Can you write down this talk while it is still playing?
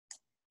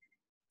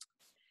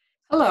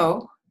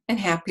Hello and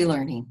happy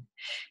learning.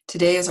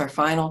 Today is our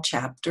final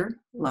chapter,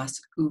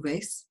 Las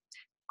Uvas,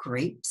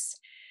 grapes.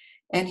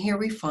 And here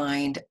we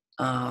find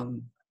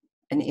an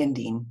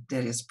ending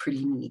that is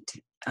pretty neat.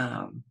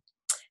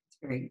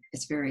 It's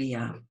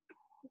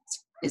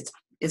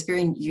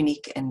very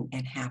unique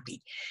and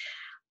happy.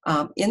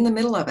 In the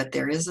middle of it,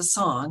 there is a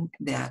song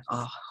that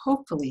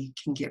hopefully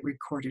can get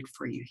recorded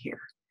for you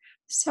here.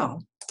 So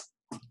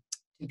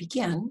to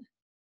begin,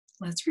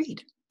 let's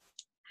read.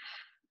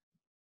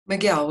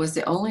 Miguel was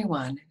the only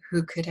one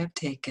who could have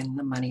taken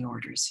the money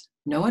orders.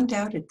 No one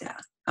doubted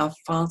that.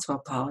 Alfonso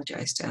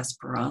apologized to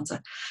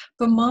Esperanza,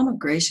 but Mama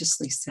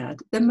graciously said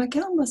that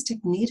Miguel must have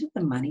needed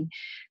the money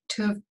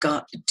to have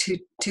got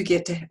to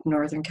get to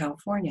Northern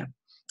California.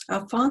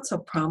 Alfonso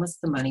promised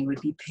the money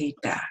would be paid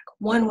back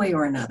one way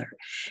or another,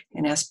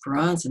 and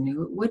Esperanza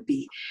knew it would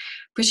be.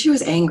 But she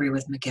was angry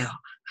with Miguel.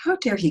 How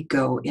dare he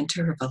go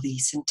into her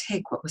valise and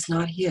take what was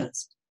not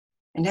his?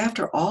 And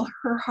after all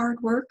her hard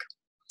work?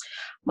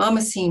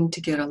 Mama seemed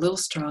to get a little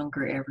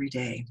stronger every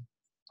day.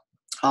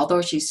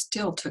 Although she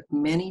still took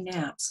many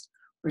naps,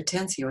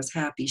 Hortensia was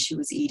happy she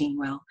was eating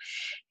well,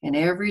 and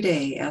every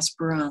day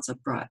Esperanza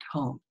brought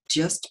home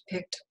just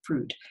picked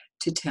fruit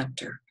to tempt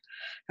her.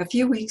 A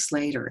few weeks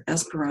later,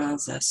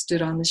 Esperanza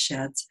stood on the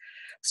shed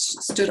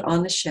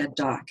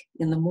dock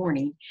in the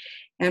morning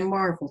and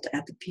marveled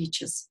at the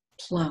peaches,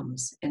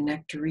 plums, and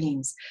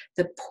nectarines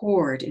that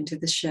poured into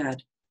the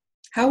shed.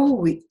 "How will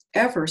we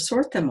ever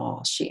sort them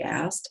all?" she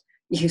asked.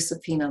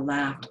 Josefina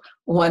laughed.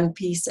 "One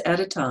piece at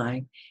a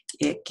time,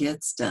 it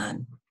gets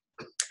done."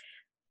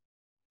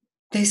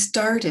 They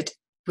started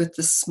with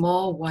the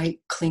small white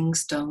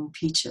clingstone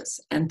peaches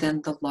and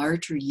then the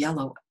larger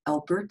yellow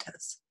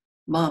Albertas.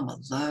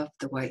 Mama loved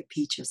the white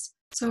peaches,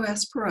 so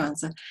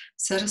Esperanza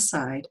set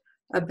aside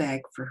a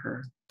bag for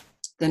her.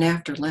 Then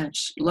after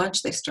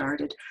lunch they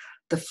started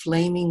the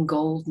flaming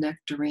gold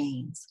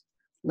nectarines.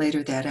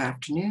 Later that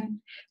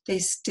afternoon, they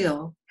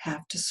still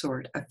have to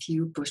sort a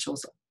few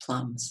bushels of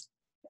plums.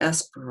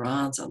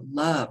 Esperanza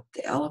loved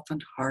the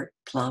elephant heart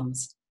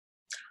plums,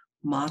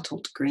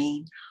 mottled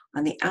green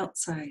on the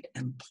outside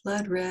and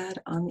blood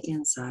red on the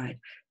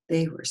inside.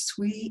 They were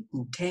sweet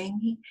and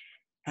tangy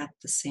at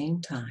the same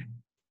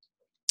time.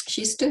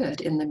 She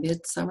stood in the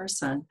midsummer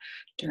sun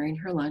during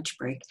her lunch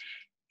break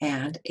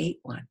and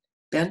ate one,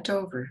 bent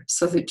over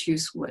so the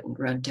juice wouldn't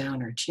run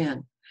down her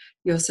chin.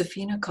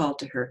 Josefina called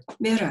to her.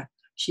 "Mira,"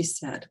 she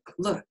said,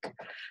 "look,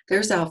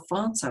 there's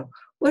Alfonso.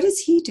 What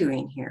is he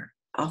doing here?"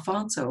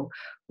 Alfonso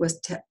was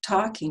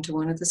talking to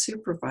one of the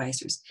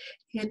supervisors.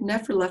 He had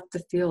never left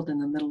the field in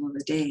the middle of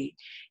the day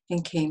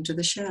and came to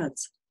the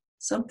sheds.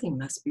 "Something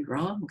must be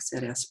wrong,"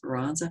 said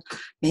Esperanza.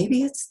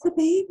 "Maybe it's the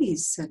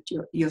babies," said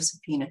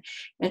Josefina,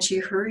 and she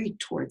hurried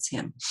towards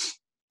him.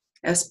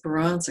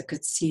 Esperanza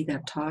could see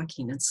them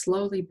talking and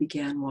slowly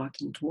began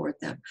walking toward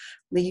them,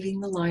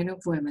 leaving the line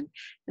of women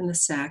and the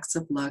sacks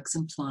of lugs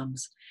and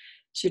plums.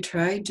 She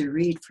tried to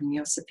read from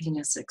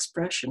Josefina's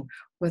expression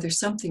whether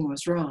something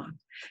was wrong.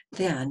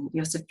 Then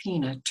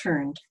Josefina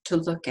turned to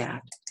look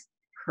at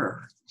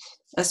her.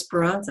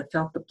 Esperanza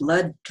felt the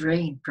blood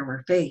drain from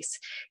her face,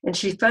 and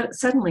she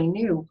suddenly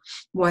knew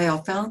why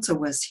Alfonso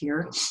was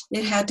here.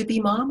 It had to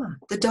be Mama.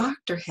 The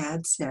doctor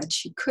had said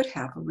she could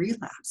have a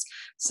relapse.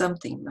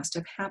 Something must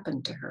have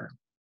happened to her.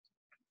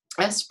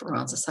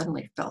 Esperanza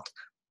suddenly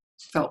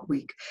felt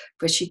weak,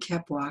 but she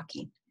kept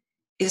walking.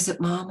 "Is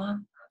it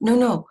Mama?"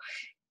 No.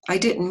 "I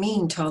didn't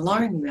mean to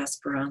alarm you,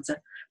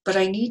 Esperanza, but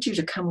I need you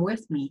to come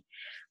with me.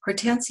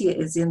 Hortensia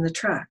is in the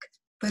truck."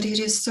 "But it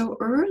is so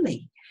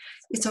early."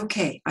 "It's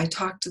okay. I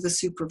talked to the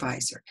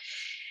supervisor."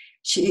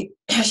 She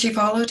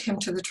followed him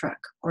to the truck.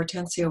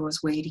 Hortensia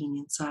was waiting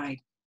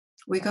inside.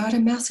 "We got a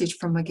message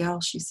from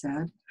Miguel," she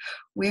said.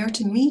 "We are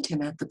to meet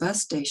him at the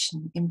bus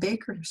station in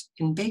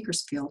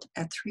Bakersfield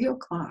at 3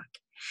 o'clock.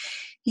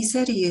 He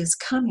said he is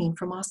coming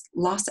from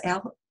Los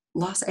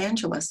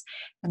Angeles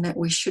and that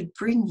we should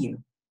bring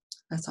you.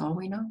 That's all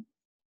we know."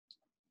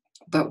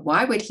 "But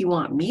why would he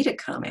want me to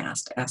come?"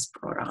 asked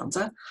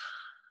Esperanza.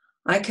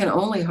 "I can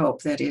only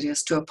hope that it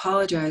is to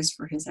apologize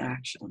for his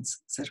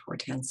actions," said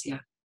Hortensia.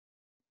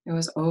 It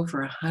was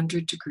over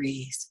 100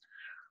 degrees.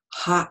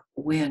 Hot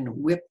wind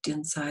whipped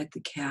inside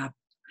the cab.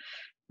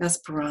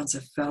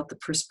 Esperanza felt the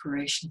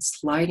perspiration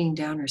sliding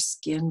down her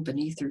skin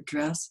beneath her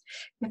dress.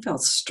 It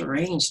felt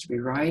strange to be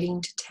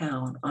riding to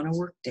town on a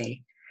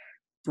workday,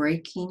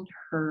 breaking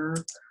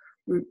her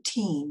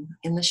routine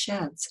in the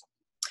sheds.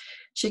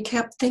 She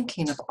kept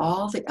thinking of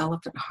all the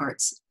elephant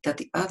hearts that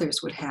the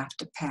others would have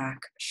to pack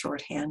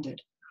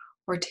short-handed.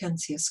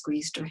 Hortensia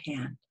squeezed her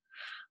hand.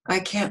 "I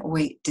can't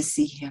wait to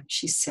see him,"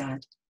 she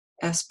said.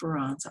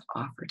 Esperanza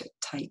offered a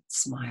tight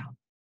smile.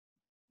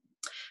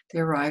 They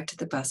arrived at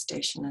the bus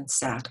station and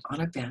sat on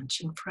a bench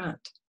in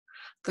front.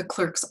 The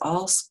clerks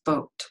all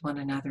spoke to one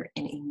another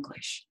in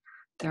English.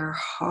 Their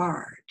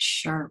hard,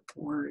 sharp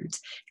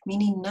words,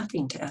 meaning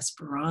nothing to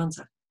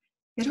Esperanza.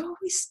 It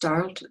always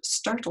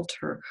startled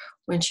her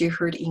when she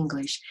heard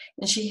English,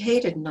 and she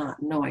hated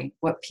not knowing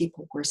what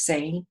people were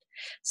saying.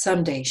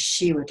 Someday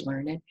she would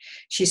learn it.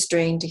 She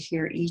strained to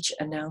hear each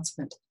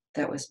announcement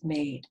that was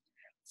made,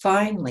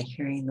 finally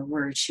hearing the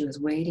word she was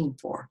waiting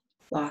for,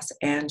 Los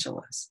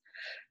Angeles.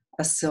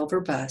 A silver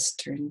bus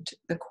turned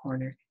the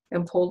corner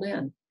and pulled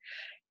in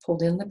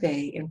the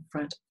bay in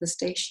front of the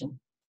station.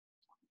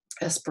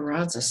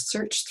 Esperanza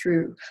searched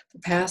through the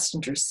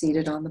passengers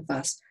seated on the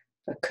bus,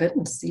 but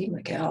couldn't see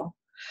Miguel.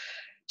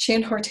 She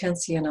and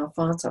Hortensia and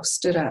Alfonso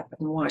stood up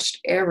and watched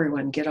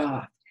everyone get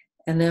off.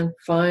 And then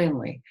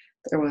finally,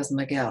 there was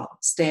Miguel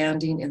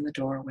standing in the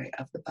doorway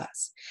of the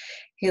bus.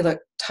 He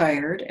looked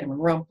tired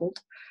and rumpled,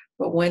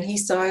 but when he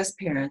saw his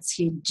parents,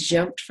 he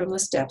jumped from the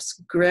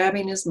steps,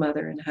 grabbing his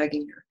mother and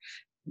hugging her,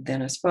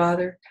 then his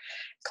father,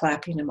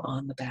 clapping him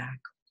on the back.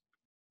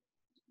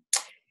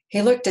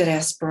 He looked at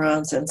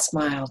Esperanza and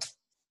smiled.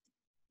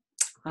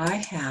 "I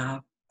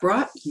have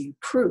brought you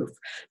proof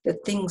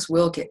that things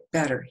will get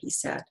better," he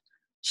said.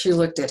 She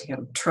looked at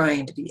him,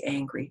 trying to be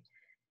angry.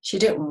 She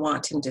didn't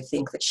want him to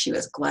think that she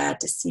was glad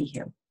to see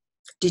him.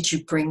 "Did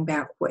you bring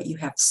back what you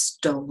have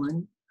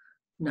stolen?"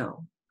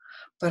 "No,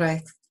 but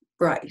I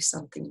brought you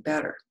something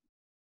better."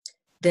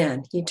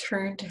 Then he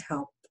turned to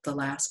help the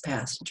last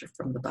passenger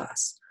from the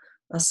bus,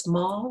 a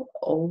small,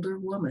 older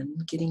woman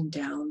getting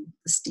down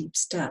the steep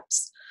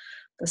steps.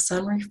 The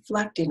sun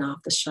reflecting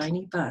off the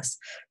shiny bus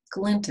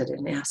glinted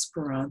in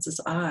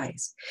Esperanza's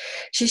eyes.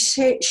 She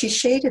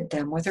shaded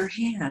them with her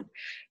hand,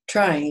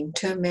 trying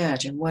to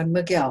imagine what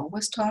Miguel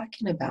was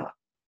talking about.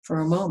 For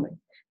a moment,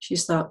 she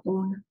saw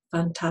un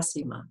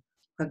fantasma,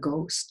 a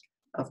ghost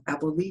of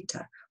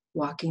Abuelita,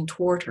 walking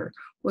toward her,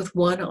 with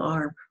one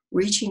arm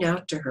reaching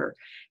out to her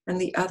and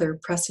the other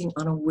pressing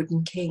on a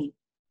wooden cane.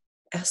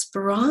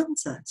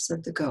 "Esperanza,"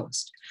 said the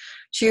ghost.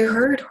 She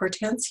heard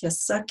Hortensia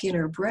suck in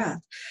her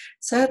breath.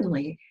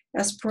 Suddenly,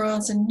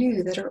 Esperanza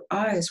knew that her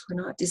eyes were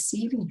not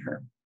deceiving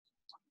her.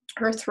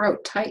 Her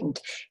throat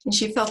tightened, and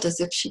she felt as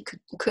if she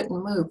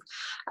couldn't move.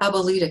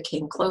 Abuelita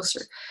came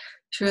closer.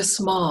 She was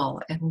small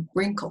and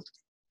wrinkled,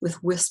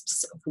 with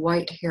wisps of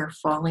white hair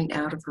falling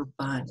out of her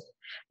bun.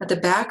 At the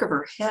back of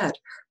her head,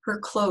 her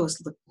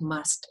clothes looked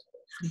mussed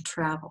from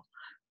travel,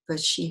 but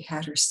she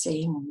had her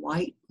same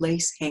white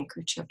lace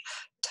handkerchief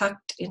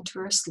tucked into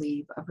her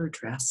sleeve of her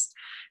dress,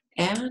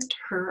 and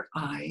her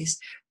eyes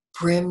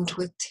brimmed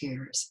with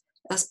tears.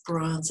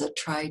 Esperanza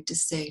tried to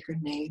say her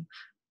name,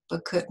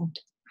 but couldn't.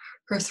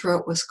 Her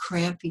throat was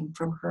cramping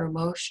from her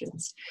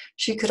emotions.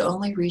 She could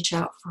only reach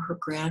out for her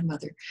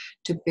grandmother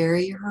to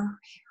bury her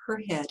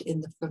head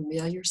in the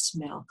familiar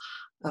smell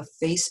of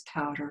face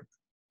powder,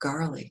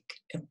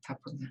 garlic, and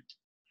peppermint.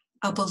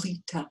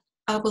 "Abuelita,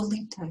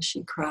 Abuelita,"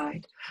 she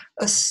cried.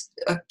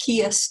 "Aquí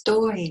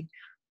estoy.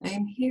 I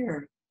am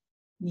here,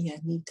 mi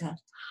Anita.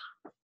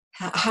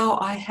 How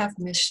I have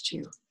missed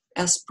you."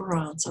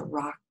 Esperanza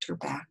rocked her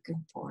back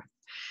and forth,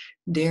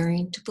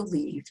 daring to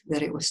believe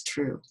that it was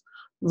true,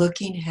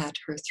 looking at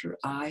her through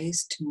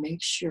eyes to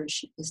make sure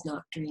she was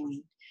not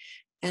dreaming,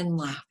 and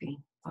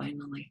laughing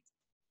finally.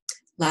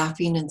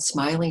 Laughing and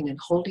smiling and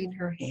holding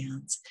her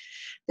hands.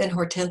 Then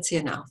Hortensia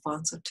and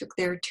Alfonso took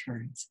their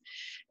turns.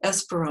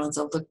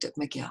 Esperanza looked at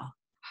Miguel.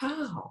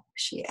 "How?"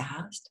 she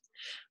asked.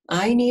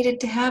 "I needed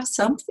to have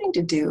something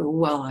to do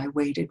while I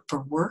waited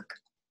for work,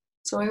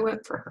 so I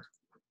went for her."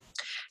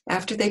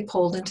 After they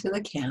pulled into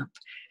the camp,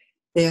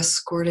 they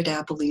escorted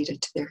Abuelita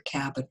to their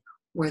cabin,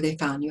 where they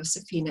found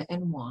Josefina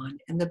and Juan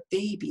and the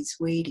babies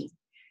waiting.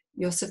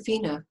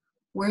 "Josefina,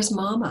 where's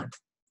Mama?"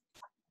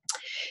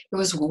 "It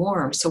was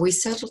warm, so we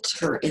settled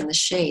her in the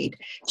shade.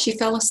 She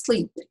fell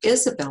asleep.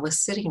 Isabel is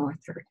sitting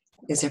with her.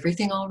 Is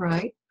everything all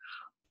right?"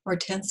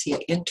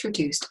 Hortensia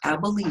introduced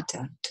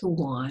Abuelita to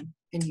Juan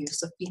and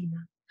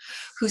Josefina,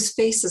 whose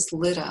faces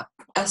lit up.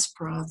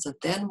 Esperanza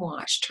then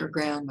watched her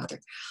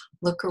grandmother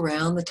look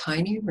around the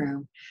tiny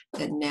room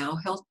that now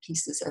held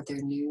pieces of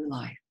their new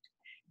life.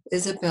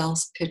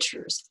 Isabel's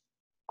pictures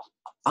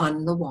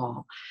on the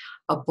wall,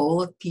 a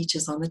bowl of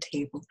peaches on the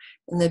table,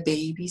 and the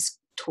baby's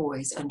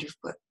toys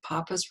underfoot,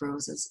 Papa's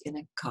roses in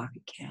a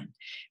coffee can.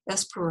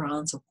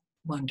 Esperanza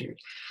wondered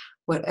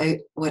what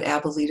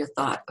Abuelita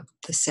thought of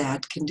the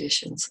sad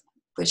conditions,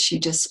 but she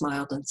just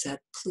smiled and said,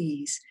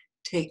 "Please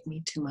take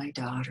me to my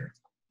daughter."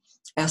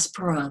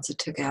 Esperanza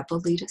took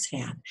Abuelita's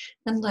hand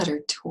and led her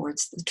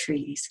towards the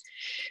trees.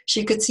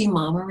 She could see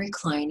Mama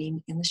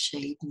reclining in the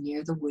shade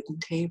near the wooden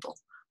table.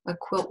 A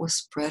quilt was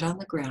spread on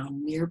the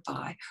ground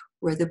nearby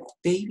where the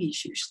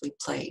babies usually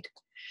played.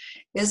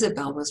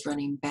 Isabel was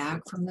running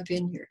back from the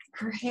vineyard,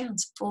 her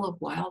hands full of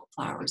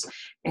wildflowers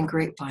and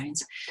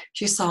grapevines.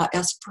 She saw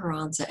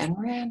Esperanza and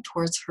ran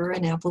towards her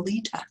and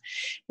Abuelita.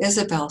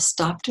 Isabel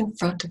stopped in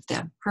front of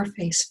them, her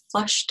face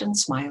flushed and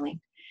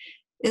smiling.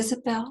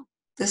 "Isabel,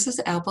 this is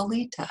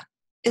Abuelita."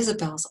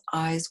 Isabel's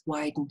eyes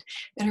widened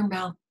and her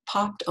mouth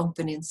popped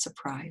open in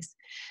surprise.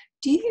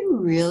 "Do you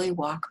really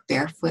walk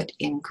barefoot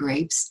in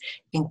grapes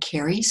and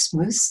carry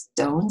smooth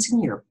stones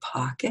in your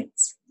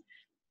pockets?"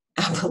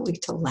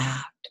 Abuelita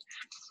laughed.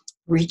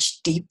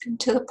 reached deep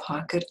into the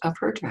pocket of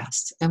her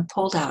dress and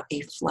pulled out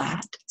a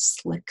flat,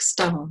 slick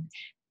stone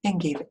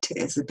and gave it to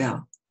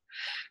Isabel.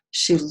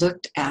 She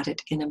looked at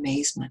it in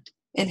amazement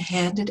and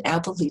handed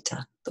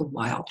Abuelita the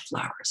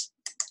wildflowers.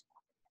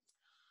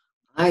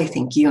 I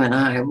think you and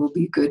I will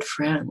be good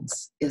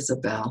friends,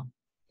 Isabel.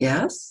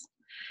 Yes?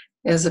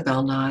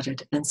 Isabel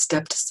nodded and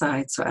stepped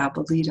aside so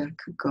Abuelita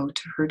could go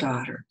to her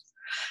daughter.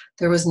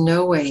 There was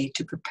no way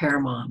to prepare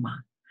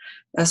Mama.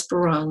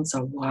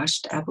 Esperanza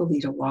watched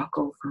Abuelita walk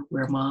over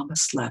where Mama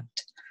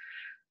slept,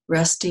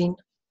 resting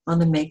on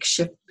the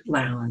makeshift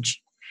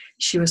lounge.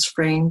 She was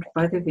framed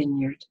by the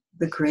vineyard,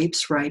 the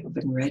grapes ripe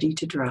and ready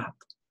to drop.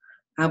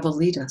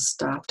 Abuelita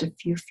stopped a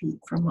few feet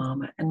from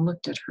Mama and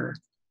looked at her.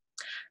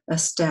 A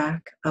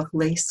stack of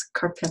lace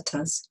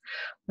carpetas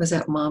was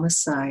at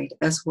Mama's side,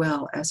 as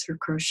well as her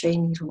crochet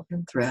needle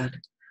and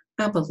thread.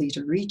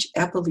 Abuelita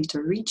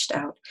reached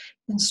out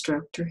and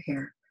stroked her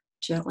hair,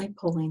 gently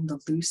pulling the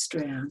loose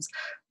strands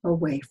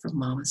away from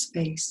Mama's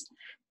face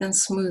and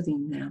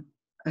smoothing them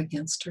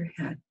against her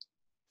head.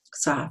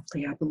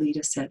 Softly,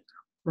 Abuelita said,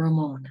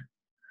 Ramona.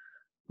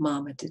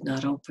 Mama did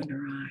not open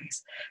her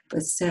eyes,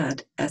 but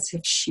said, as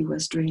if she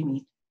was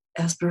dreaming,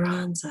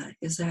 Esperanza,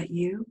 is that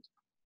you?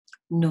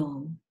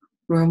 No,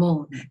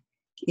 Ramona,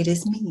 it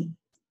is me,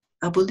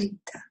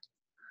 Abuelita.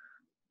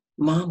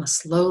 Mama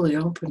slowly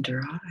opened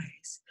her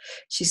eyes.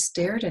 She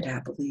stared at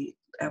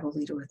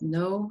Abuelita with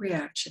no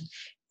reaction,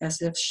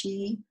 as if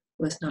she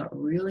was not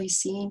really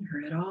seeing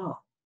her at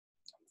all.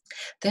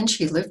 Then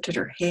she lifted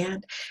her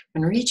hand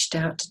and reached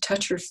out to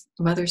touch her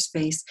mother's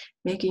face,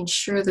 making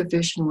sure the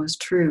vision was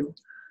true.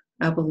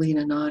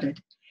 Abuelita nodded.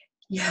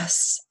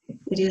 Yes,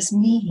 it is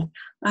me.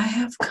 I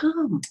have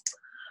come.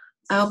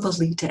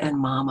 Abuelita and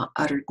Mama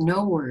uttered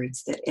no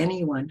words that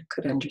anyone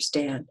could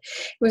understand.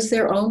 It was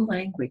their own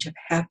language of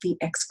happy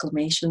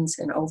exclamations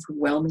and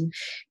overwhelming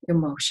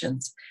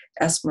emotions.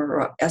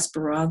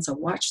 Esperanza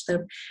watched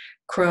them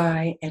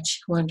cry, and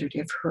she wondered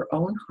if her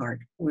own heart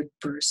would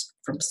burst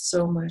from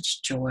so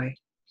much joy.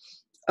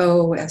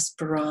 Oh,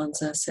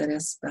 Esperanza, said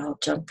Isabel,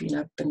 jumping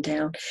up and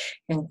down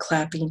and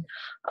clapping.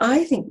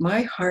 I think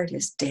my heart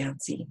is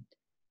dancing.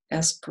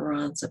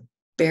 Esperanza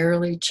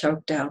barely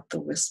choked out the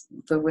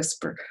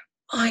whisper,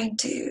 Mine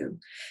too.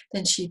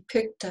 Then she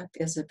picked up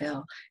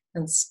Isabel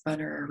and spun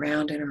her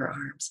around in her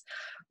arms.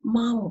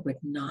 Mama would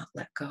not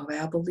let go of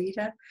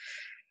Abuelita.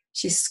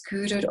 She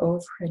scooted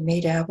over and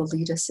made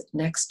Abuelita sit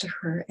next to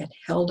her and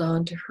held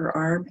on to her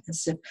arm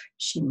as if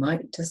she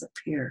might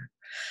disappear.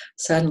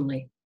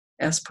 Suddenly,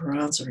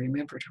 Esperanza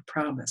remembered her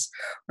promise,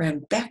 ran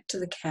back to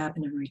the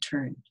cabin and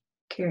returned,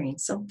 carrying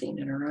something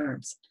in her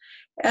arms.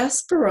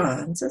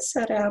 Esperanza,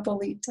 said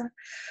Abuelita,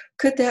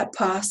 could that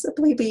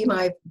possibly be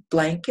my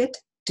blanket?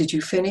 Did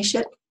you finish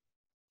it?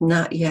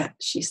 Not yet,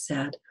 she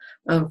said,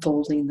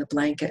 unfolding the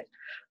blanket.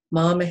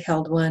 Mama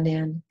held one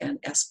end and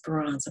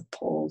Esperanza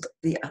pulled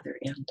the other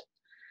end.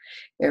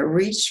 It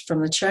reached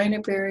from the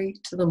chinaberry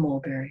to the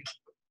mulberry.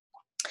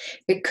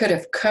 It could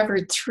have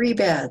covered 3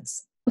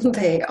 beds.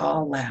 They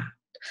all laughed.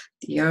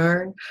 The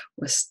yarn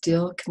was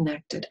still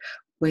connected,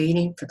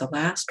 waiting for the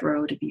last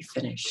row to be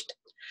finished.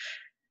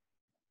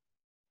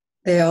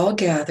 They all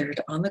gathered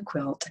on the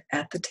quilt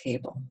at the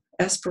table.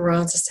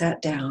 Esperanza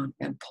sat down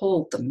and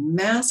pulled the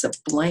massive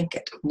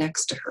blanket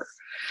next to her,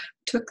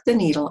 took the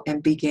needle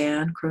and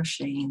began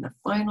crocheting the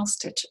final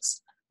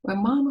stitches.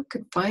 When Mama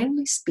could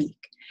finally speak,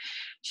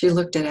 she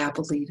looked at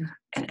Abuelita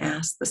and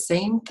asked the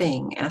same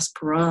thing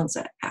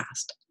Esperanza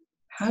asked.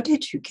 How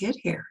did you get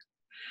here?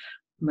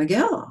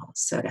 Miguel,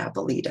 said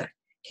Abuelita.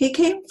 He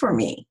came for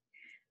me.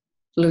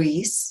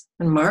 Luis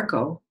and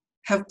Marco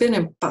have been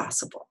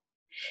impossible.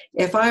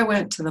 If I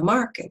went to the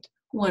market,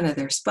 one of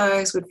their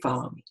spies would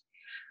follow me.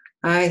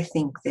 I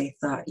think they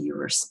thought you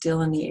were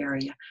still in the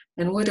area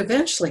and would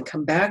eventually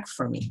come back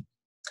for me.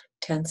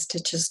 10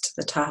 stitches to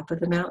the top of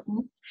the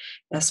mountain.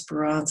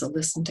 Esperanza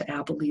listened to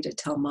Abuelita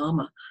tell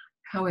Mama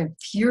how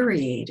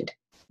infuriated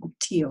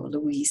Tio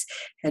Luis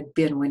had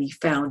been when he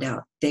found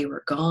out they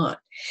were gone.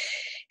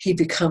 He'd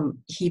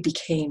become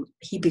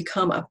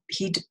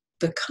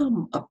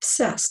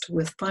obsessed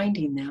with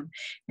finding them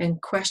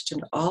and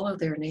questioned all of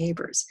their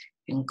neighbors,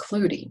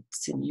 including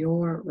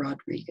Senor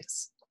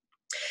Rodriguez.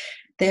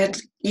 They had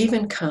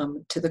even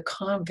come to the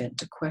convent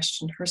to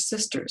question her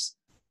sisters,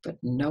 but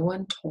no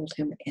one told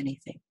him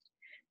anything.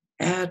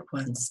 Add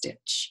 1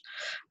 stitch.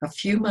 A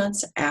few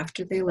months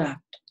after they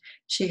left,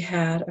 she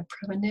had a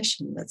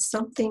premonition that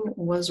something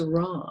was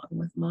wrong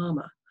with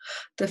Mama.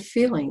 The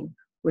feeling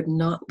would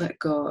not let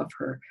go of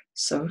her,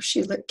 so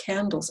she lit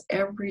candles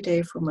every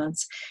day for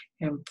months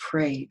and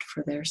prayed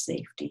for their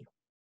safety.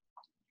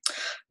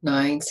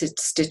 9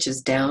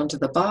 stitches down to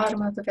the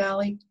bottom of the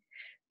valley.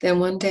 Then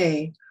one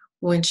day,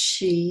 when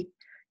she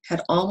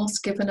had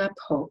almost given up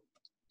hope,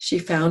 she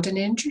found an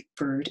injured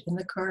bird in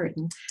the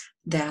garden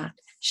that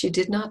she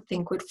did not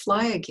think would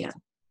fly again.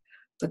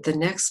 But the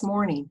next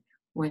morning,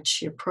 when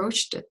she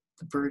approached it,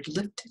 the bird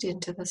lifted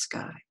into the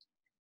sky.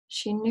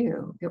 She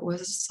knew it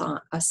was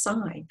a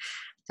sign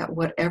that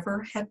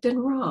whatever had been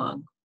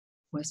wrong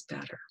was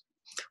better.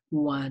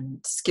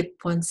 Skip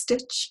one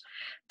stitch.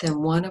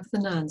 Then one of the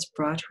nuns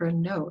brought her a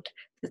note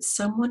that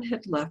someone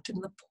had left in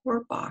the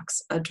poor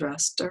box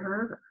addressed to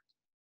her.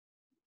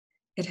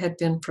 It had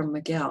been from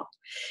Miguel.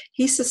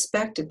 He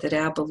suspected that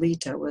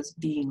Abuelita was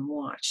being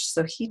watched,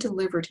 so he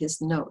delivered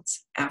his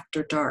notes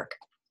after dark,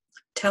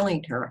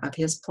 telling her of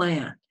his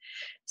plan.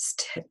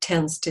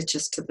 10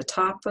 stitches to the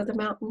top of the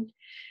mountain.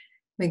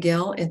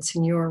 Miguel and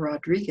Senor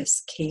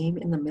Rodriguez came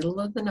in the middle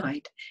of the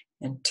night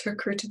and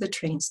took her to the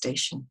train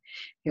station.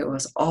 It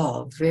was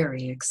all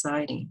very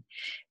exciting,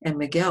 and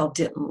Miguel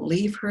didn't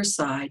leave her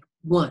side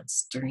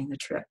once during the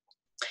trip.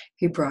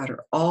 He brought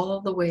her all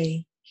the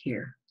way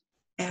here.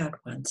 Add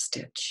one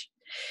stitch.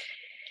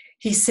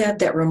 He said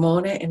that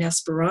Ramona and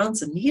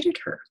Esperanza needed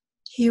her.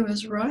 He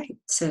was right,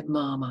 said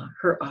Mama,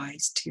 her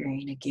eyes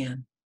tearing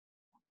again.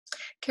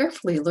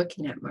 Carefully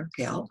looking at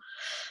Miguel,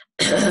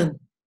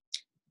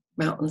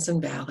 mountains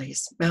and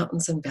valleys,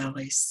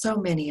 so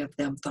many of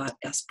them, thought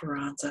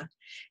Esperanza,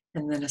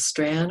 and then a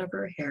strand of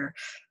her hair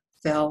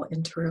fell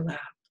into her lap.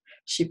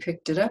 She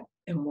picked it up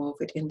and wove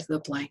it into the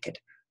blanket,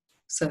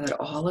 so that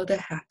all of the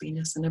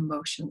happiness and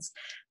emotions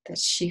that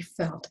she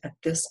felt at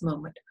this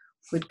moment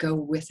would go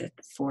with it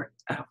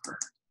forever.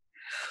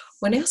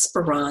 When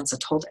Esperanza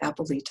told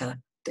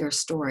Abuelita their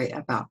story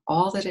about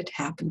all that had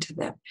happened to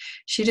them,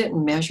 she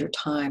didn't measure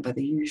time by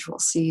the usual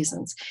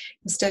seasons.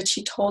 Instead,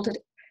 she told it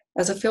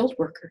as a field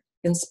worker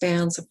in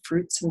spans of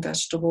fruits and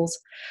vegetables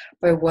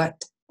by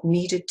what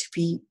needed to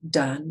be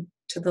done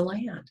to the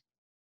land.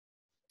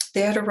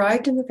 They had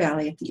arrived in the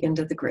valley at the end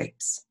of the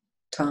grapes.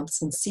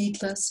 Thompson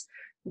seedless,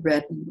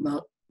 red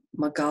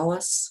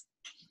Magalhães,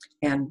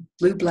 and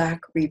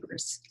blue-black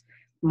reavers.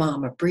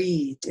 Mama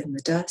breathed in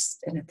the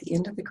dust, and at the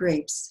end of the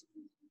grapes,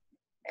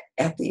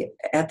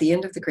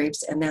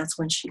 and that's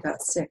when she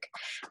got sick.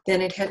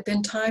 Then it had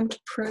been time to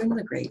prune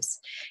the grapes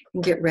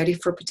and get ready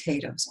for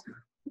potatoes.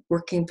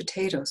 Working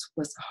potatoes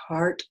was the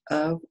heart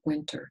of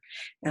winter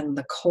and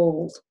the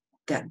cold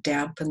that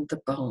dampened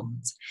the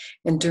bones.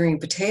 And during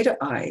potato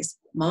eyes,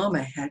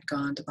 Mama had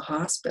gone to the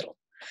hospital.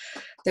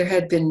 There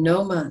had been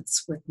no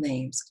months with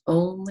names,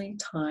 only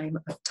time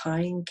of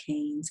tying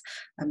canes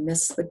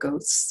amidst the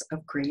ghosts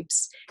of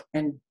grapes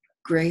and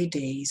gray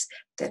days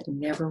that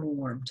never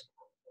warmed.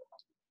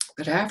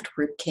 But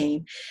afterward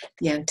came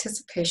the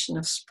anticipation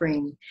of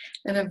spring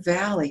and a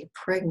valley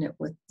pregnant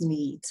with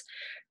needs,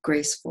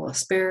 graceful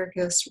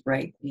asparagus,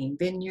 ripening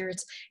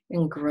vineyards,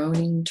 and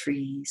groaning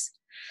trees.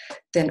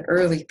 Then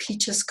early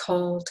peaches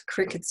called,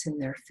 crickets in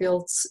their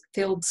fields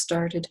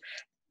started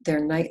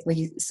their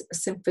nightly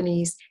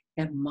symphonies,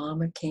 and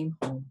Mama came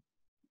home.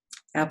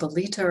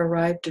 Abuelita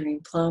arrived during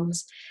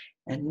plums,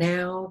 and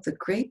now the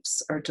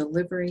grapes are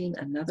delivering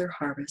another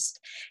harvest,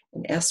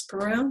 and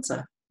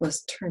Esperanza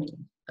was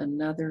turning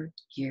another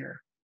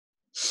year.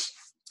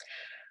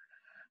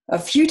 A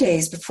few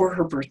days before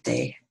her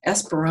birthday,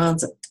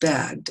 Esperanza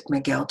begged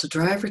Miguel to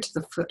drive her to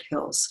the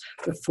foothills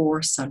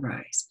before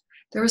sunrise.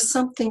 There was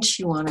something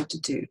she wanted to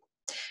do.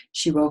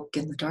 She woke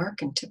in the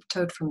dark and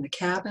tiptoed from the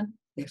cabin.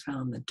 They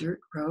followed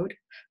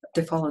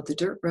the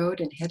dirt road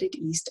and headed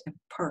east and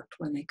parked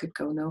when they could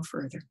go no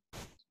further.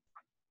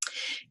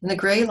 In the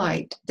gray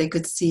light, they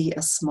could see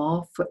a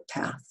small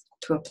footpath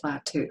to a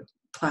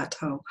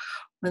plateau.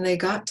 When they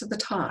got to the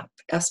top,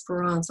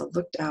 Esperanza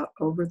looked out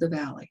over the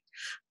valley.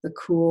 The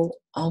cool,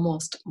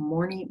 almost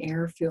morning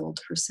air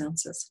filled her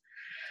senses.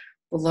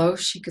 Below,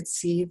 she could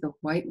see the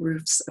white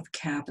roofs of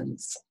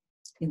cabins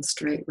in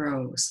straight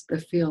rows, the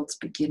fields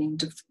beginning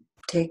to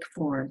take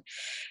form,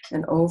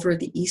 and over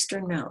the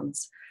eastern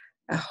mountains,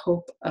 a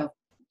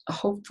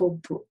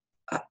hopeful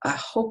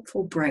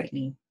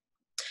brightening.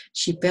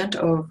 She bent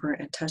over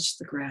and touched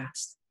the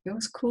grass. It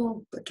was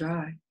cool but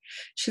dry.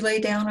 She lay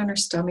down on her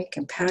stomach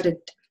and patted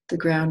the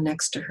ground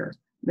next to her.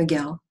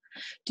 Miguel,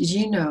 did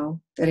you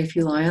know that if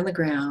you lie on the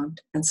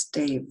ground and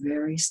stay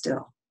very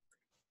still,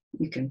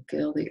 you can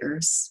feel the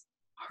earth's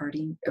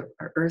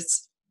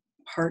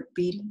heart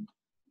beating?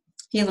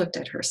 He looked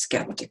at her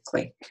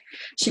skeptically.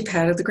 She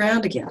patted the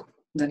ground again.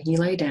 Then he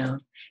lay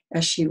down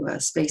as she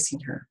was,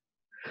 facing her.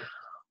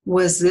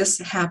 Will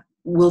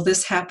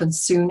this happen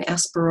soon,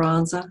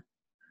 Esperanza?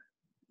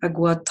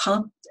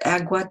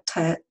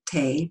 Aguantate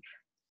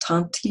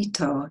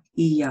tantito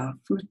y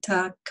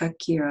fruta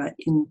caerá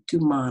en tu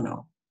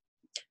mano.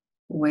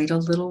 Wait a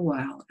little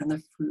while and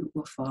the fruit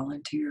will fall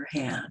into your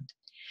hand.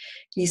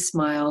 He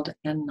smiled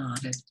and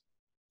nodded.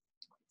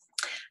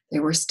 They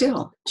were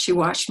still. She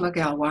watched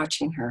Miguel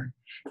watching her,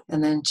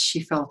 and then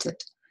she felt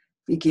it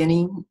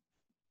beginning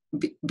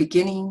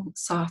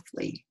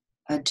softly,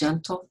 a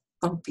gentle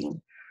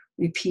thumping,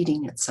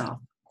 repeating itself,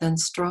 then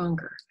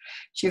stronger.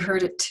 She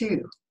heard it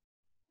too.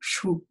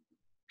 Shoo,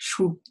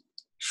 shoo,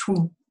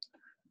 shoo.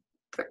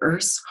 The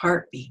earth's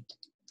heartbeat,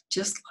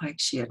 just like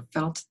she had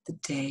felt it the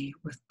day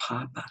with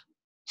Papa.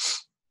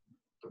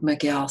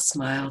 Miguel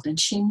smiled, and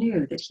she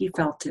knew that he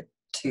felt it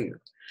too.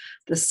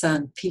 The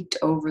sun peeked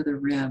over the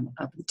rim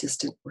of the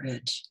distant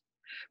ridge,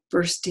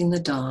 bursting the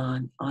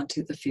dawn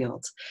onto the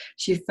fields.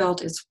 She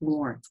felt its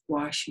warmth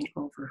washing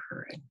over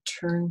her and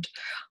turned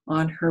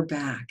on her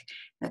back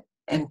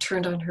and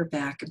turned on her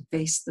back and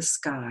faced the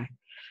sky,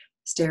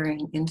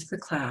 staring into the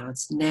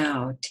clouds,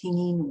 now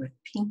teeming with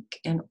pink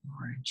and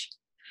orange.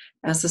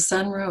 As the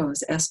sun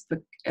rose,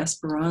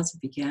 Esperanza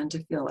began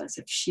to feel as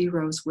if she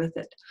rose with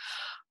it,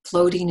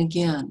 floating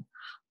again,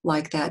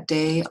 like that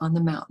day on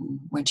the mountain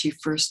when she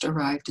first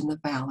arrived in the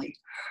valley.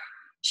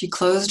 She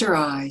closed her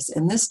eyes,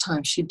 and this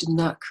time she did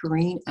not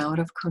careen out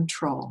of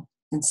control.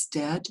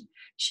 Instead,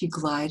 she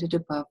glided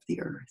above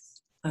the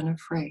earth,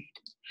 unafraid.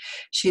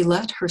 She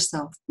let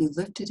herself be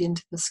lifted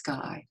into the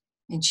sky,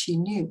 and she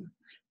knew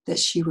that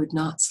she would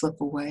not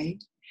slip away.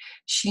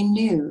 She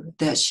knew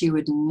that she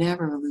would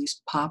never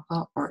lose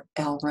Papa or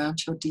El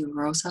Rancho de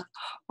Rosa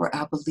or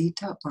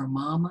Abuelita or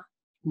Mama,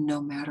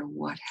 no matter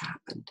what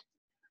happened.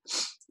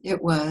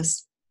 It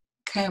was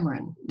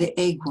Cameron, the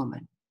egg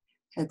woman,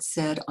 had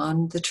said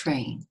on the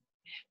train.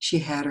 She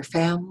had her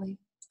family,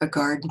 a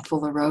garden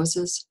full of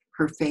roses,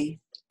 her faith,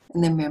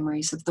 and the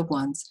memories of the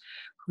ones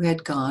who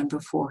had gone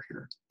before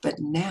her. But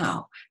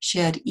now she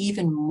had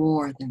even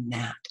more than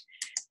that.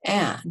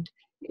 And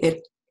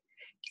it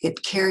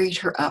carried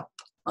her up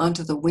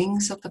onto the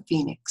wings of the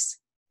phoenix.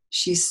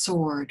 She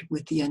soared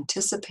with the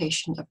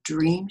anticipation of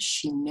dreams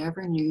she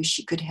never knew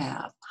she could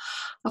have,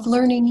 of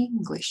learning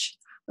English,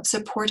 of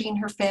supporting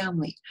her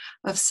family,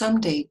 of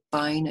someday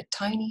buying a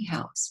tiny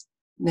house.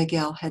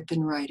 Miguel had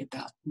been right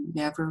about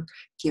never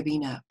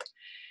giving up.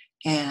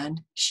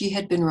 And she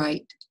had been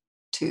right,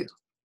 too,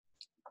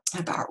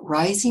 about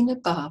rising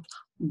above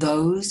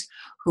those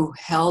who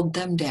held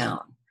them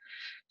down.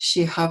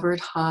 She hovered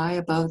high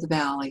above the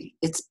valley,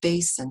 its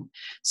basin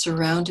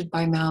surrounded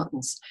by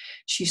mountains.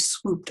 She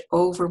swooped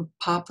over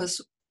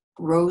Papa's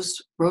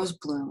rose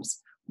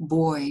blooms,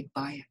 buoyed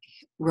by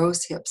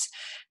rose hips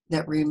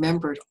that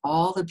remembered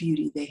all the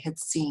beauty they had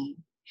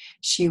seen.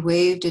 She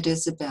waved at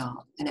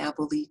Isabel and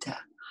Abuelita,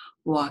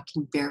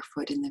 walking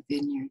barefoot in the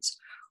vineyards,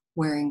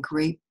 wearing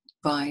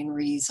grapevine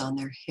wreaths on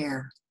their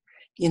hair.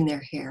 In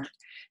their hair,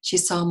 she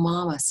saw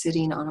Mama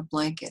sitting on a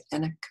blanket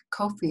and a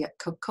cacophony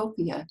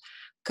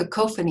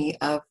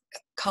of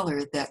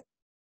color that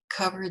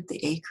covered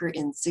the acre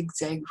in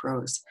zigzag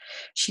rows.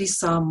 She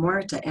saw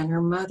Marta and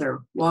her mother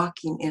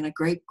walking in a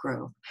grape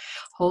grove,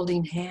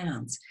 holding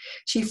hands.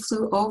 She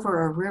flew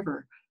over a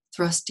river,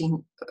 a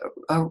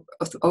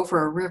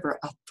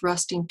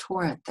thrusting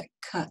torrent that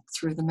cut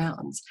through the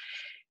mountains.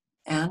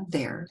 And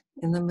there,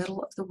 in the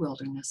middle of the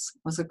wilderness,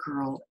 was a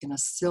girl in a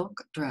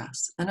silk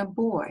dress and a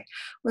boy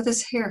with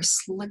his hair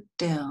slicked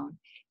down,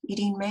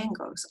 eating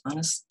mangoes on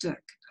a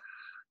stick,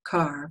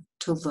 carved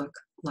to look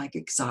like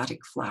exotic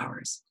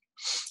flowers,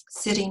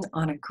 sitting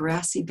on a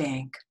grassy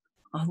bank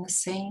on the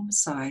same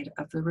side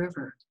of the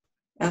river.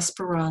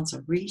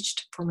 Esperanza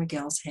reached for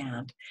Miguel's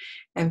hand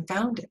and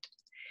found it.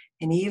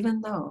 And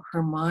even though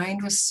her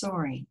mind was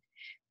soaring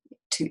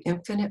to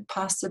infinite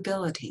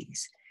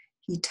possibilities,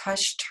 he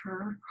touched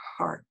her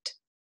heart.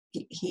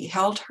 He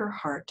held her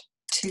heart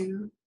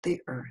to the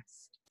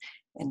earth.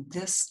 And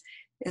this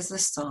is the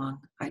song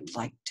I'd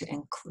like to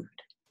include.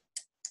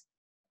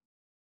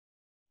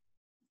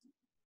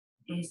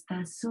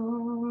 Estas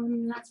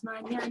son las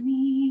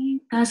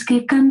mañanitas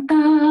que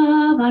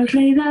cantaba el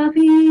rey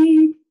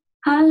David.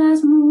 A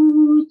las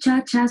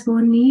muchachas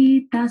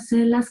bonitas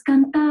se las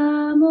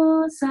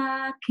cantamos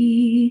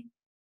aquí.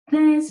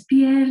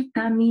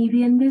 Despierta, mi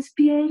bien,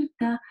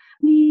 despierta,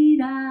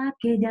 mira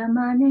que ya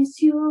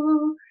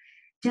amaneció.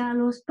 Ya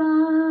los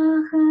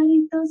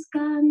pajaritos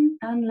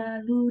cantan, la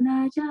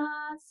luna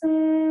ya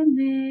se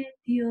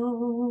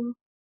metió.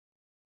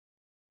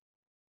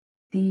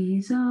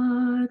 These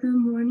are the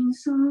morning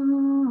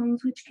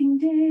songs which King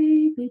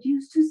David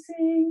used to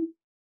sing.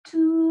 To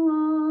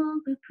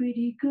all the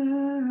pretty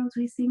girls,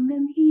 we sing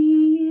them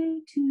here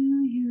to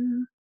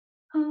you.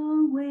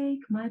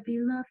 Awake, my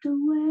beloved,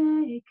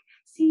 awake.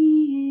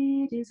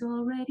 See, it is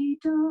already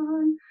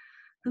dawn.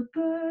 The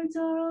birds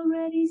are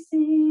already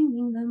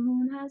singing. The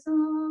moon has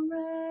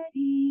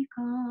already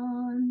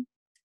gone.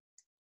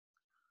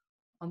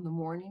 On the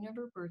morning of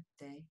her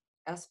birthday,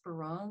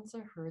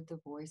 Esperanza heard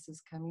the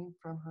voices coming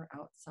from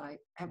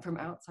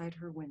outside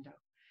her window.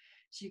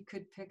 She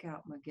could pick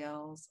out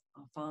Miguel's,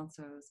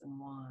 Alfonso's, and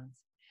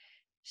Juan's.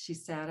 She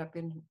sat up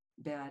in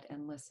bed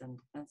and listened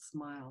and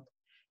smiled.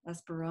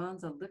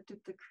 Esperanza lifted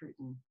the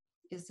curtain.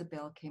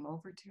 Isabel came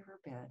over to her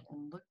bed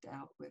and looked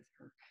out with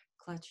her,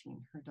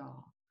 clutching her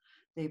doll.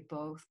 They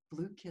both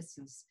blew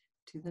kisses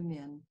to the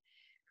men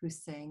who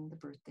sang the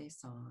birthday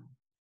song.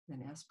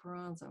 Then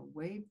Esperanza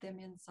waved them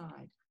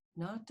inside,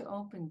 not to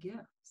open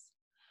gifts,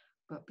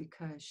 but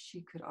because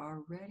she could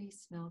already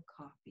smell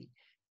coffee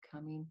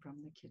coming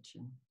from the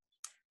kitchen.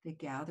 They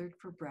gathered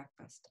for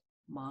breakfast,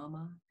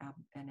 Mama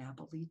and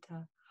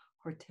Abuelita,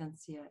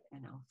 Hortensia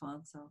and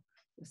Alfonso,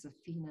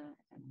 Josefina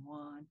and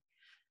Juan,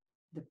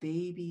 the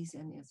babies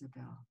and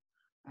Isabel.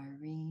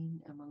 Irene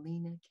and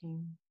Melina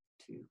came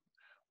too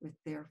with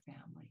their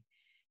family,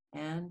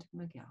 and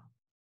Miguel.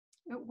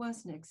 It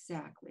wasn't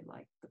exactly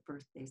like the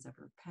birthdays of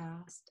her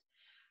past,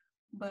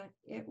 but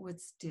it would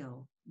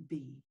still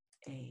be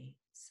a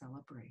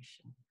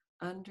celebration.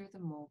 under the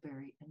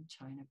mulberry and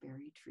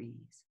chinaberry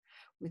trees,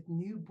 with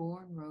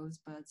newborn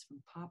rosebuds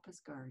from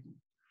Papa's garden.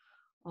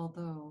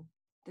 Although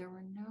there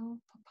were no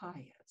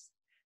papayas,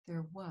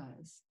 there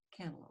was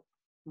cantaloupe,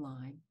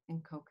 lime,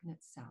 and coconut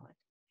salad,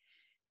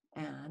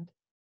 and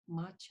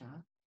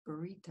matcha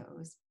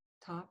burritos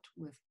topped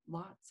with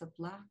lots of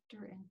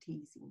laughter and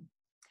teasing.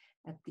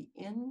 At the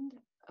end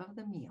of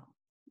the meal,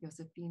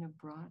 Josefina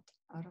brought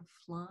out a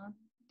flan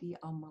de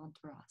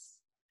almendras,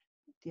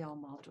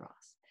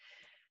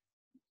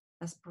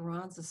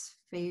 Esperanza's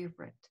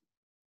favorite,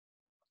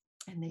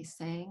 and they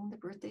sang the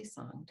birthday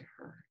song to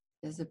her.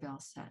 Isabel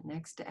sat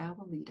next to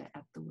Abuelita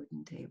at the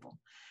wooden table.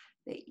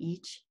 They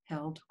each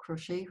held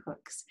crochet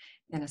hooks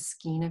and a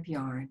skein of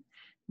yarn.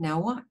 Now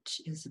watch,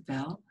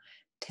 Isabel.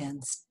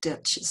 10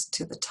 stitches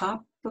to the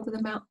top of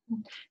the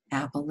mountain,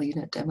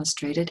 Abuelita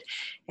demonstrated,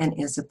 and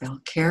Isabel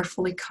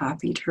carefully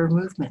copied her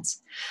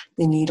movements.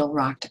 The needle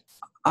rocked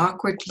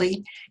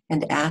awkwardly,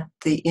 and at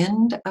the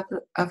end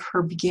of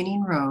her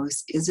beginning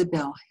rows,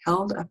 Isabel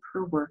held up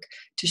her work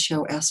to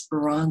show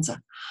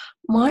Esperanza.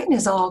 Mine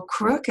is all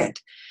crooked.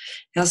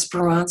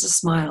 Esperanza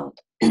smiled,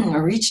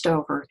 reached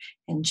over,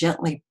 and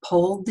gently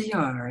pulled the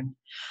yarn,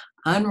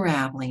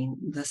 unraveling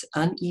the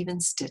uneven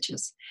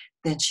stitches.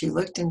 Then she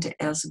looked into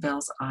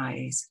Isabel's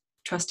eyes,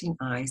 trusting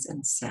eyes,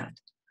 and said,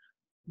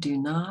 "Do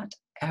not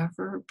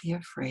ever be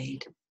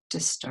afraid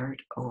to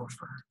start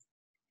over."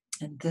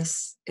 And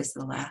this is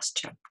the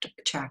last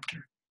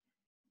chapter.